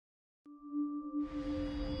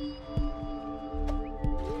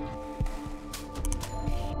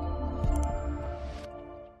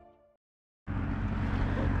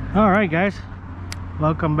All right, guys,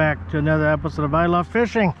 welcome back to another episode of I Love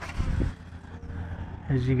Fishing.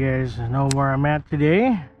 As you guys know where I'm at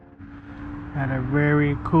today, at a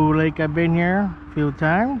very cool lake. I've been here a few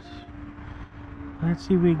times. Let's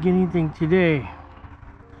see if we get anything today.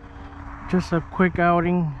 Just a quick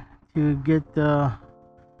outing to get the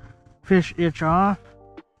fish itch off,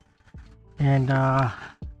 and got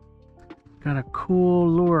a cool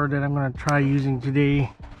lure that I'm going to try using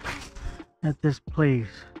today at this place.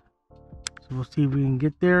 So we'll see if we can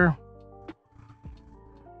get there.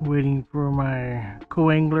 Waiting for my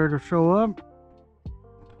co-angler to show up.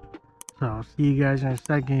 So I'll see you guys in a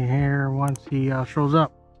second here once he shows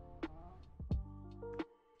up.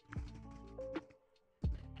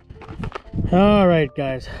 Alright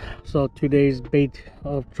guys, so today's bait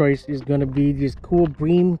of choice is going to be these cool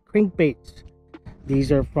Bream Crankbaits.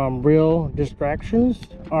 These are from Reel Distractions,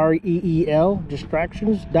 R-E-E-L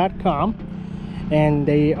distractions.com. And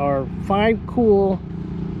they are 5 cool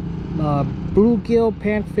bluegill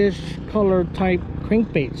panfish color type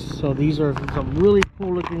crankbaits. So these are some really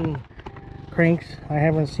cool looking cranks. I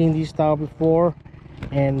haven't seen these style before,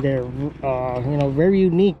 and they're you know, very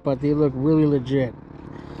unique, but they look really legit.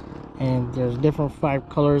 And there's different 5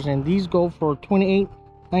 colors, and these go for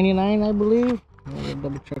 $28.99, I believe. Let me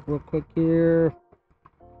double check real quick here.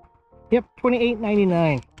 Yep,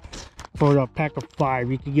 $28.99 for a pack of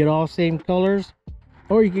 5. You can get all same colors,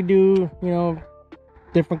 or you could do, you know,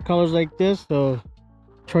 different colors like this. So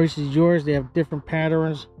choice is yours. They have different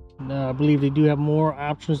patterns. I believe they do have more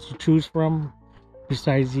options to choose from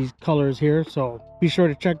besides these colors here. So be sure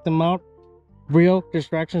to check them out.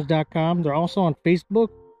 ReelDistractions.com. They're also on Facebook.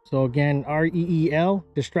 So again, R-E-E-L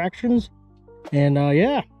Distractions. And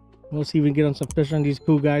yeah, we'll see if we can get on some fish on these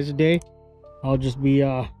cool guys today. I'll just be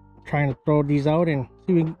trying to throw these out and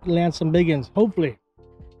see if we can land some big ones, hopefully.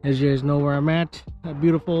 As you guys know where I'm at, a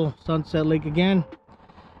beautiful Sunset Lake again,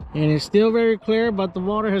 and it's still very clear, but the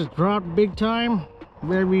water has dropped big time.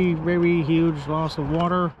 Very huge loss of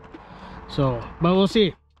water. So but we'll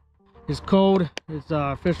see. It's cold. It's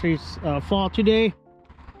officially fall today,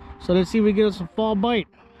 so let's see if we get some fall bite.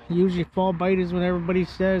 Usually fall bite is when everybody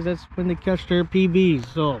says that's when they catch their PBs,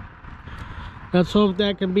 so let's hope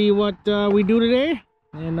that can be what we do today.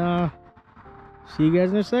 And see you guys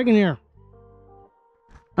in a second here.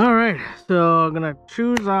 All right, so I'm gonna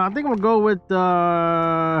choose I think I'm gonna go with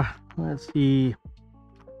let's see,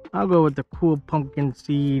 I'll go with the cool pumpkin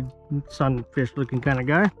seed sunfish looking kind of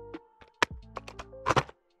guy.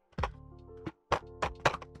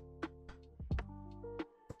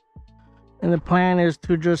 And the plan is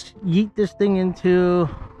to just yeet this thing into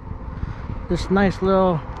this nice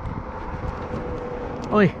little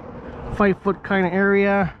 5-foot kind of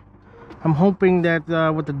area. I'm hoping that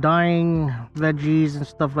with the dying veggies and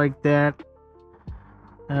stuff like that,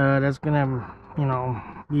 that's gonna, you know,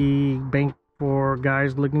 be bank for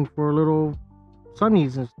guys looking for little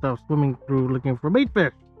sunnies and stuff, swimming through looking for bait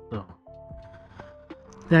fish. So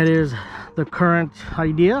that is the current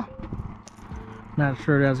idea. Not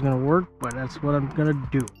sure that's gonna work, but that's what I'm gonna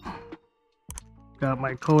do. Got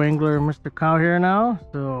my co-angler Mr. Cow here now,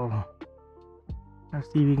 so let's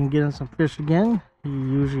see if we can get in some fish again. He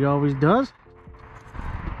usually always does.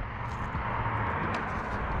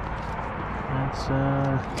 That's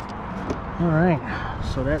all right,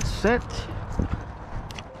 so that's set.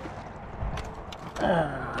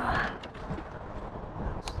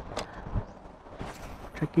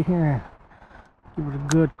 Check it here, give it a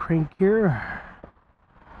good crank here,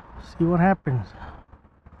 see what happens.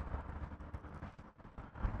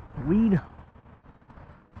 Weed.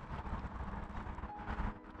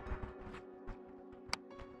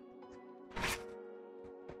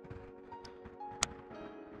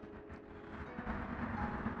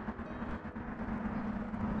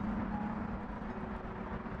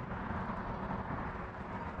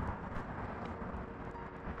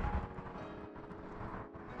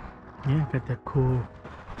 Yeah, got that cool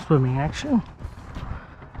swimming action.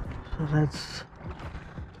 So let's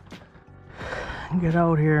get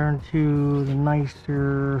out here into the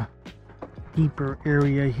nicer, deeper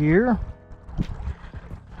area here.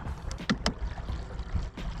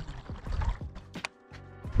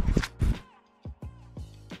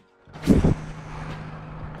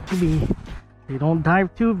 Maybe they don't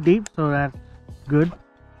dive too deep, so that's good.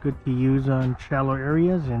 Good to use on shallow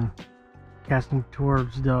areas and casting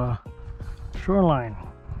towards the shoreline.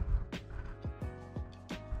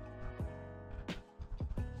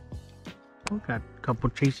 Got a couple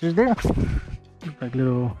chasers there. Looks like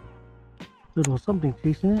little something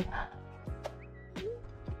chasing it.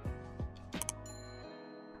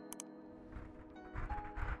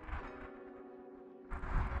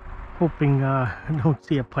 hoping I don't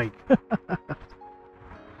see a pike.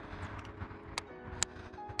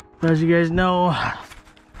 As you guys know,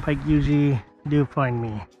 pike usually do find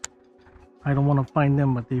me. I don't want to find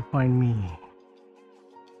them, but they find me.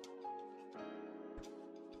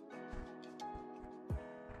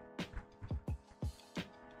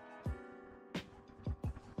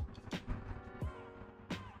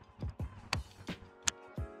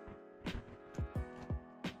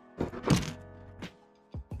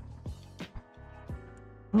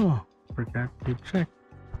 Oh, forgot to check.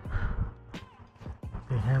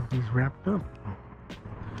 They have these wrapped up. So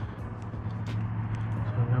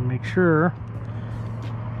I'm gonna make sure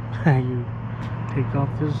you take off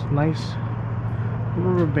this nice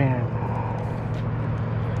rubber band.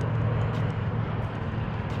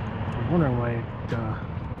 I'm wondering why it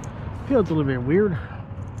feels a little bit weird.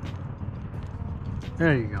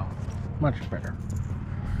 There you go. Much better.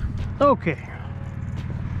 Okay.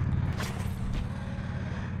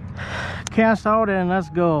 Cast out and let's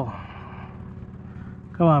go.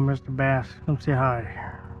 Come on, Mr. Bass. Come say hi.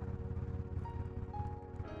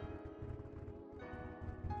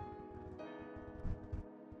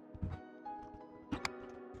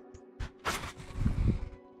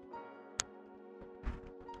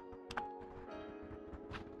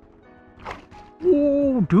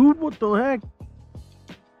 Whoa, dude, what the heck?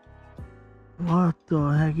 What the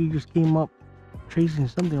heck? He just came up chasing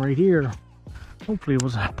something right here. Hopefully it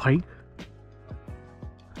wasn't a pike.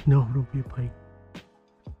 No, don't be a pike.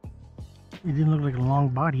 It didn't look like a long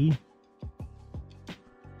body.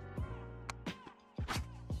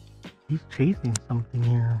 He's chasing something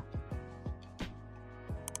here.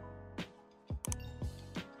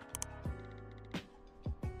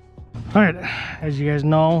 Alright, as you guys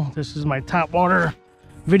know, this is my top water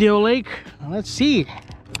video lake. Let's see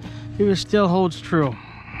if it still holds true,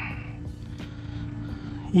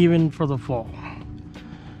 even for the fall.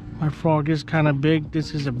 My frog is kind of big.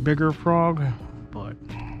 This is a bigger frog, but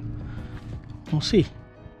we'll see.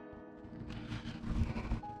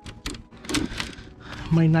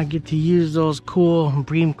 Might not get to use those cool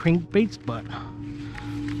Bream crankbaits, but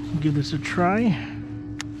I'll give this a try.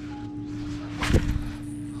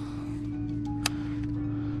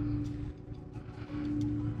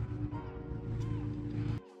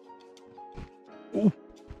 Oh,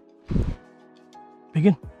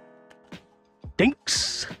 begin.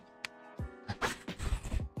 Thanks.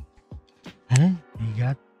 Huh?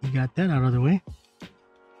 You got that out of the way.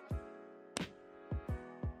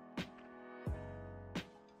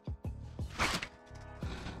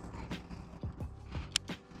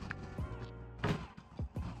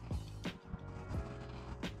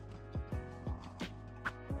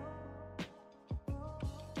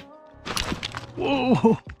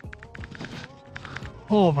 Whoa!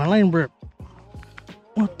 Oh, my line rip.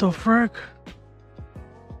 What the frick?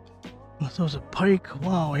 That was a pike.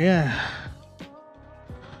 Wow, yeah.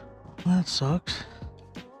 That sucks.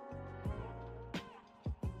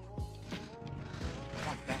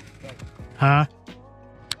 Huh?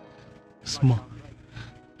 Small.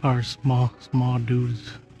 Or small dudes.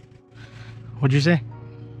 What'd you say?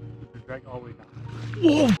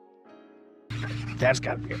 Whoa! That's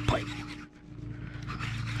gotta be a pike.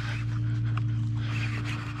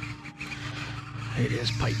 It is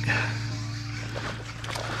pike.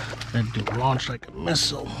 That dude launched like a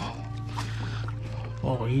missile.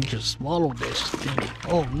 Oh, he just swallowed this thing.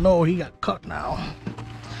 Oh no, he got cut now.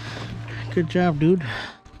 Good job, dude.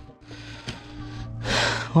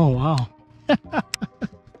 Oh wow.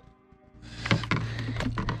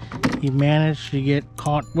 He managed to get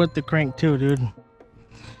caught with the crank too, dude.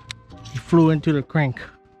 He flew into the crank.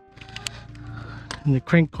 And the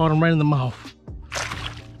crank caught him right in the mouth.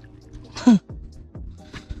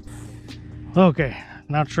 Okay,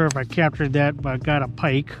 not sure if I captured that, but I got a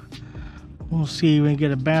pike. We'll see if we can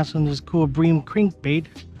get a bass on this cool Bream crankbait.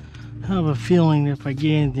 I have a feeling if I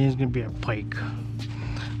get anything, it's gonna be a pike.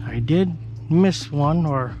 I did miss one,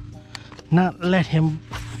 or not let him.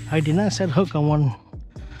 I did not set hook on one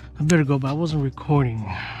a bit ago, but I wasn't recording.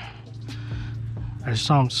 I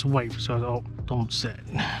saw him swipe, so don't set.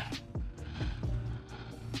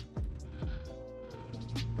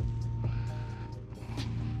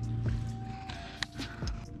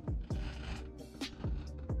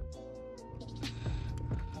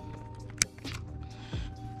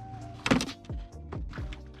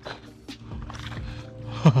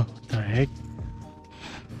 What the heck?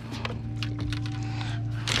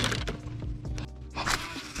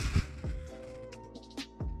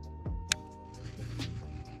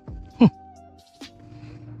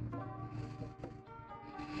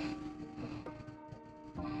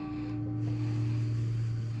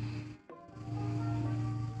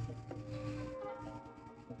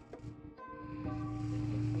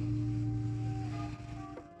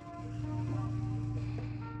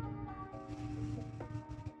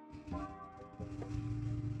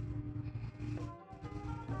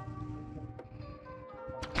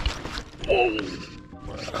 Oh,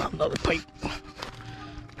 another pike.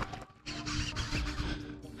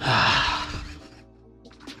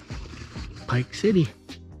 Pike City.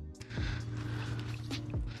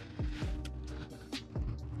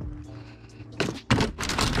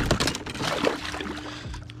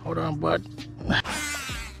 Hold on, bud.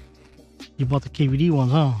 You bought the KVD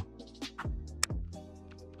ones, huh?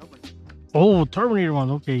 Oh, Terminator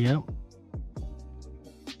ones. Okay, yep.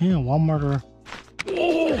 Yeah, Walmart or...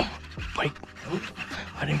 Oh, Pike.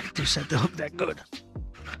 I didn't get to set the hook that good.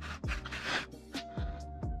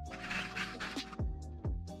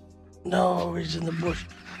 No, he's in the bush.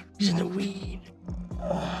 He's in the weed.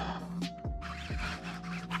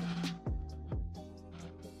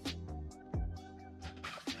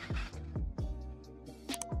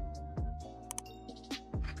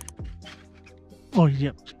 Oh,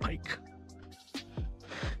 yep, it's Pike.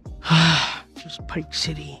 Just Pike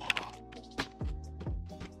City.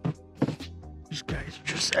 These guys are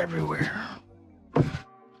just everywhere.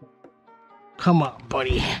 Come on,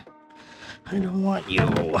 buddy. I don't want you.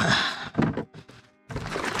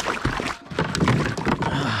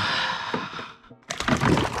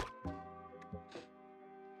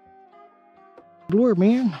 Lure,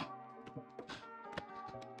 man.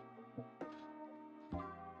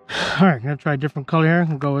 Alright, gonna try a different color here.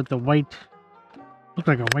 I'll go with the white. Look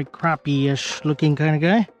like a white crappie-ish looking kind of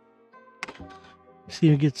guy. See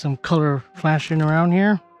if we get some color flashing around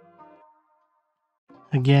here.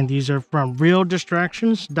 Again, these are from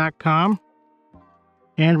realdistractions.com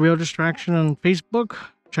and Real Distraction on Facebook.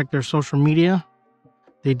 Check their social media.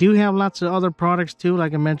 They do have lots of other products too,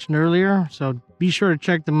 like I mentioned earlier. So be sure to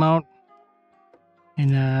check them out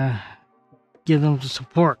and give them the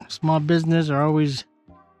support. Small business are always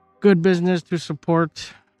good business to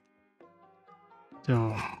support.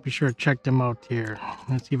 So be sure to check them out here.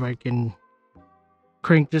 Let's see if I can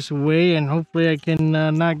crank this away and hopefully I can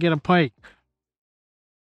not get a pike.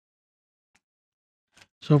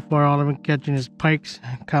 So far all I've been catching is pikes.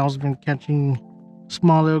 Kyle's been catching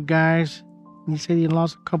small little guys. He said he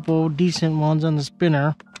lost a couple decent ones on the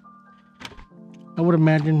spinner. I would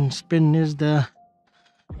imagine spin is the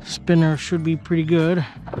spinner should be pretty good.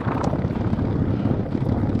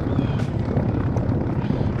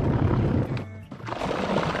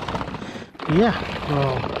 Yeah,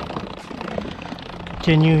 we'll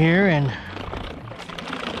continue here and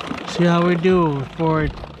see how we do before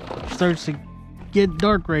it starts to get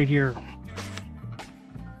dark right here.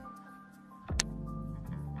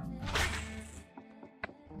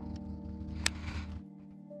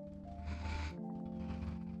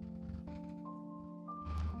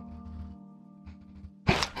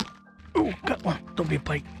 Oh, got one. Don't be a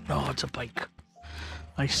pike. No, it's a pike.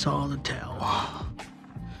 I saw the tail.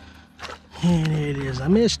 And it is a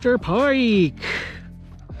Mr. Pike.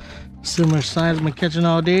 Similar size I've been catching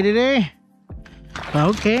all day today.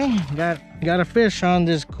 Okay, got a fish on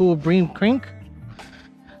this cool Bream crank.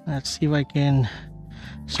 Let's see if I can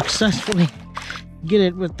successfully get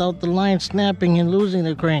it without the line snapping and losing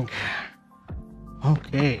the crank.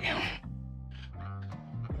 Okay.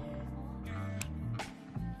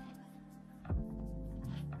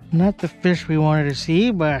 Not the fish we wanted to see,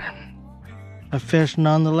 but a fish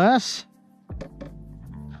nonetheless.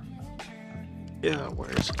 Yeah,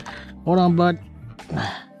 where's... Hold on, bud.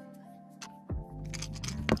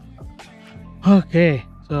 Okay,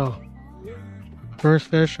 so first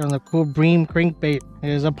fish on the cool Bream crankbait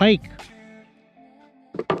is a pike.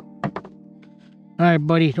 Alright,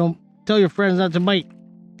 buddy, don't tell your friends not to bite.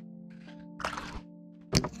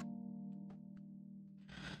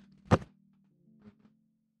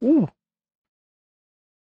 Ooh.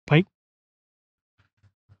 Pike.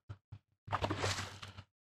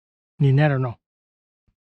 Need that or no?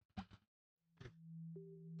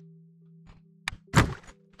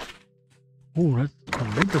 Oh, that's a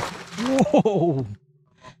bigger. Whoa!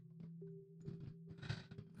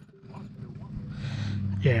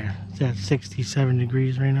 Yeah, it's at 67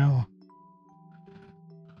 degrees right now.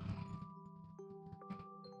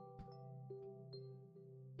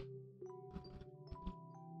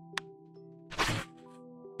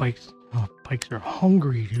 Pikes, oh, pikes are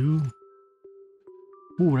hungry, dude.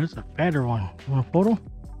 Ooh, that's a fatter one. You want a photo?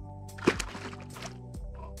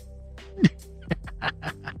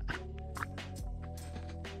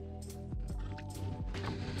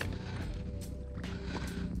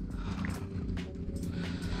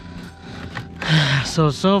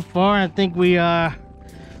 So far I think we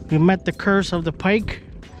met the curse of the pike.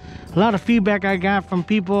 A lot of feedback I got from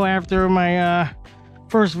people after my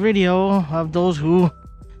first video of those who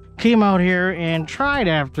came out here and tried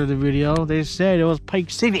after the video. They said it was Pike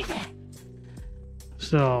City.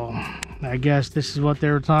 So I guess this is what they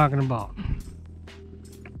were talking about.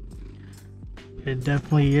 It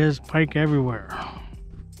definitely is pike everywhere.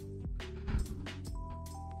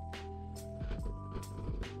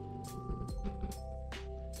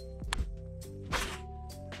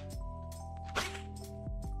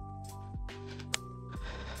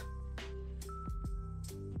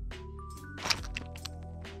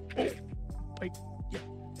 Pike, yeah.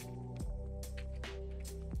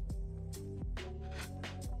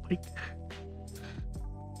 Pike.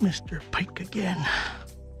 Mr. Pike again.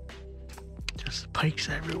 Just pikes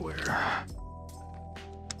everywhere.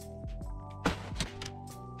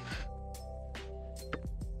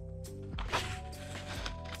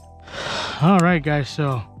 All right, guys,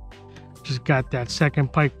 so just got that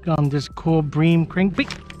second pike on this cool Bream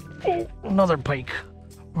Crankbait. Oh, another pike.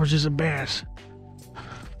 Or is this a bass?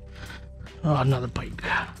 Oh, another pike.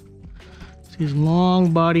 See his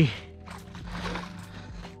long body.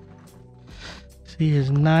 See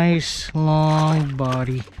his nice long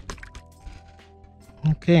body.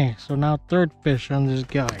 Okay, so now third fish on this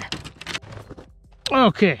guy.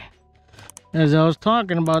 Okay, as I was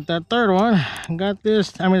talking about that third one, I got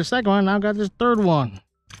this, I mean the second one, now I got this third one.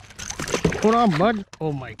 Hold on, bud.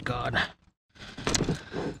 Oh my God.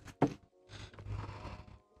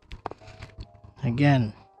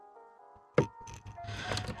 Again,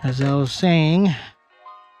 as I was saying,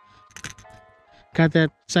 got that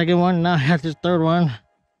second one, now I got this third one.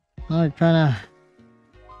 Now I'm trying to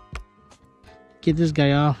get this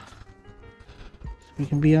guy off so we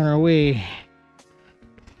can be on our way.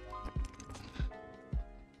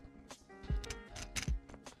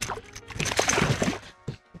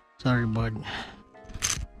 Sorry, bud.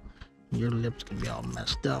 Your lips can be all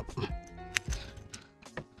messed up.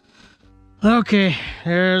 Okay,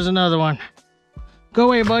 there's another one. Go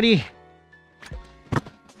away, buddy.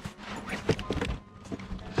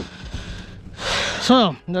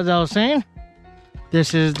 So, as I was saying,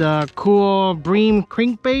 this is the cool Bream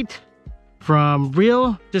Crankbait from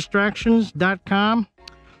realdistractions.com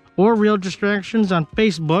or Real Distractions on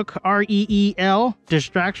Facebook, REEL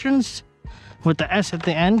Distractions with the S at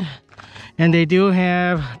the end. And they do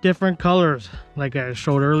have different colors like I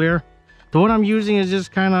showed earlier. The one I'm using is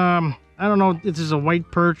just kind of, I don't know if this is a white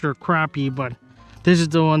perch or crappie, but this is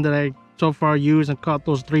the one that I so far used and caught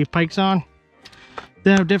those 3 pikes on.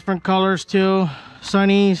 They have different colors too.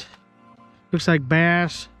 Sunnies, looks like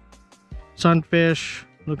bass, sunfish,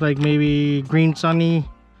 look like maybe green sunny,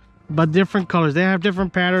 but different colors. They have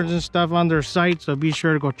different patterns and stuff on their site, so be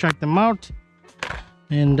sure to go check them out.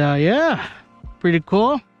 And yeah, pretty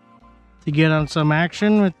cool to get on some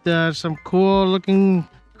action with some cool looking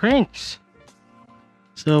cranks.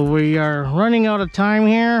 So we are running out of time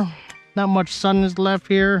here. Not much sun is left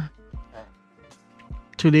here.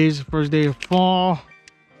 2 days, the first day of fall.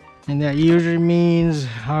 And that usually means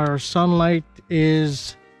our sunlight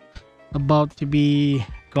is about to be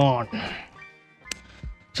gone.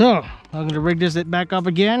 So I'm gonna rig this back up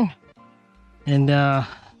again, and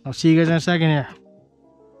I'll see you guys in a second here.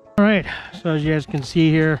 All right, so as you guys can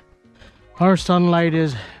see here, our sunlight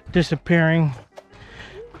is disappearing.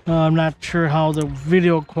 I'm not sure how the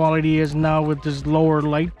video quality is now with this lower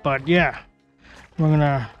light, but yeah, we're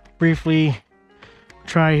gonna briefly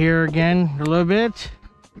try here again a little bit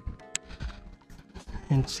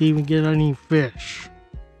and see if we get any fish.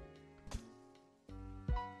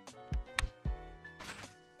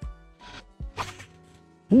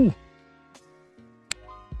 Ooh.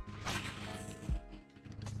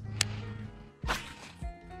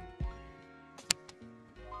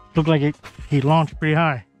 Looked like he launched pretty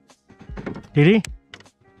high. Did he?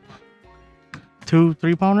 2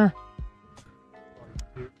 3-pounder?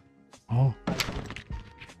 Oh.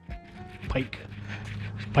 Pike.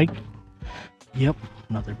 Pike? Yep,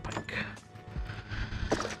 another pike.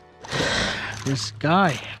 This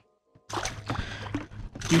guy.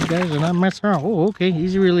 These guys are not messing around. Oh, okay,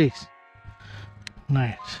 easy release.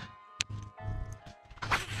 Nice.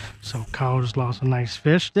 So Kyle just lost a nice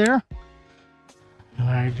fish there. And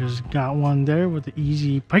I just got one there with the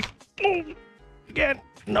easy pike. Oh, again.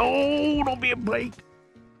 No, don't be a Blake.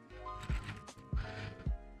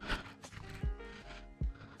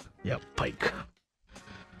 Yep, pike.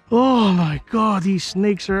 Oh my God, these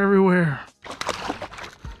snakes are everywhere.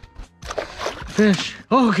 Fish.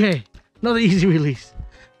 Okay, another easy release.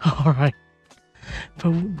 All right.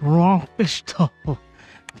 But wrong fish though.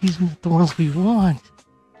 These are the ones we want.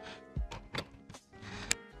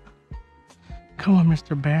 Come on,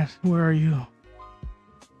 Mr. Bass, where are you?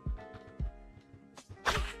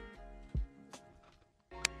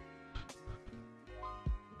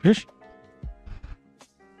 Fish?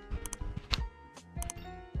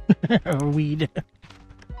 Or weed.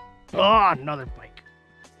 Oh, another pike.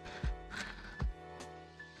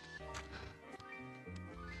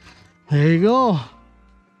 There you go.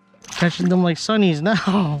 Catching them like sunnies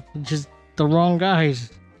now. Just the wrong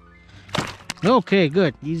guys. Okay,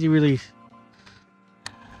 good. Easy release.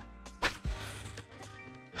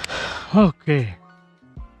 Okay.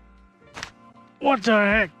 What the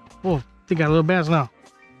heck? Oh, they got a little bass now.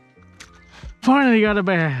 Finally got a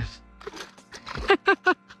bass.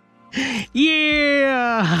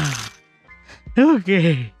 Yeah.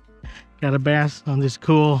 Okay. Got a bass on this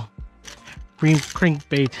cool Bream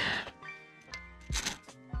Crankbait.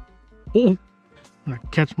 Oh, I'm gonna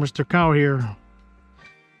catch Mr. Cow here.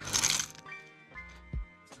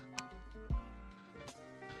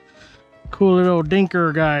 Cool little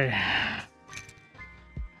dinker guy.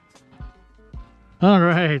 All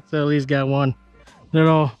right, so at least got one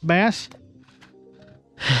little bass.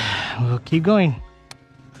 We'll keep going.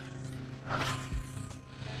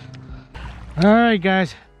 All right,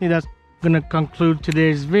 guys, I think that's gonna conclude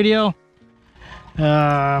today's video.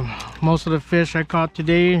 Most of the fish I caught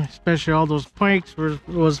today, especially all those pikes,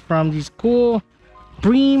 was from these cool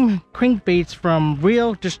Bream crankbaits from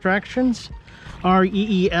Reel Distractions,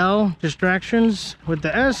 R-E-E-L Distractions with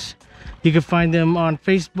the S. You can find them on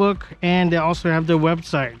Facebook, and they also have their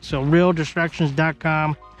website, so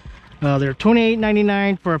reeldistractions.com. They're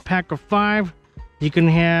 $28.99 for a pack of 5. You can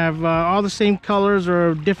have all the same colors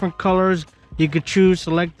or different colors. You could choose,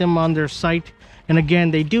 select them on their site. And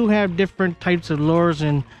again, they do have different types of lures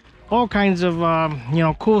and all kinds of you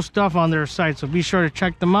know, cool stuff on their site, so be sure to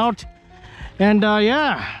check them out. And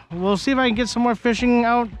yeah, we'll see if I can get some more fishing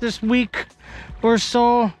out this week or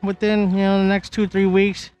so, within, you know, the next 2-3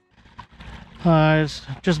 weeks. It's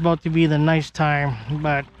just about to be the nice time,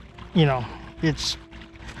 but you know, it's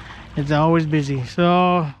always busy.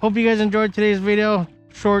 So hope you guys enjoyed today's video,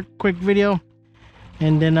 short quick video,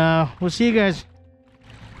 and then we'll see you guys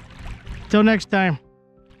till next time.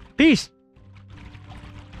 Peace.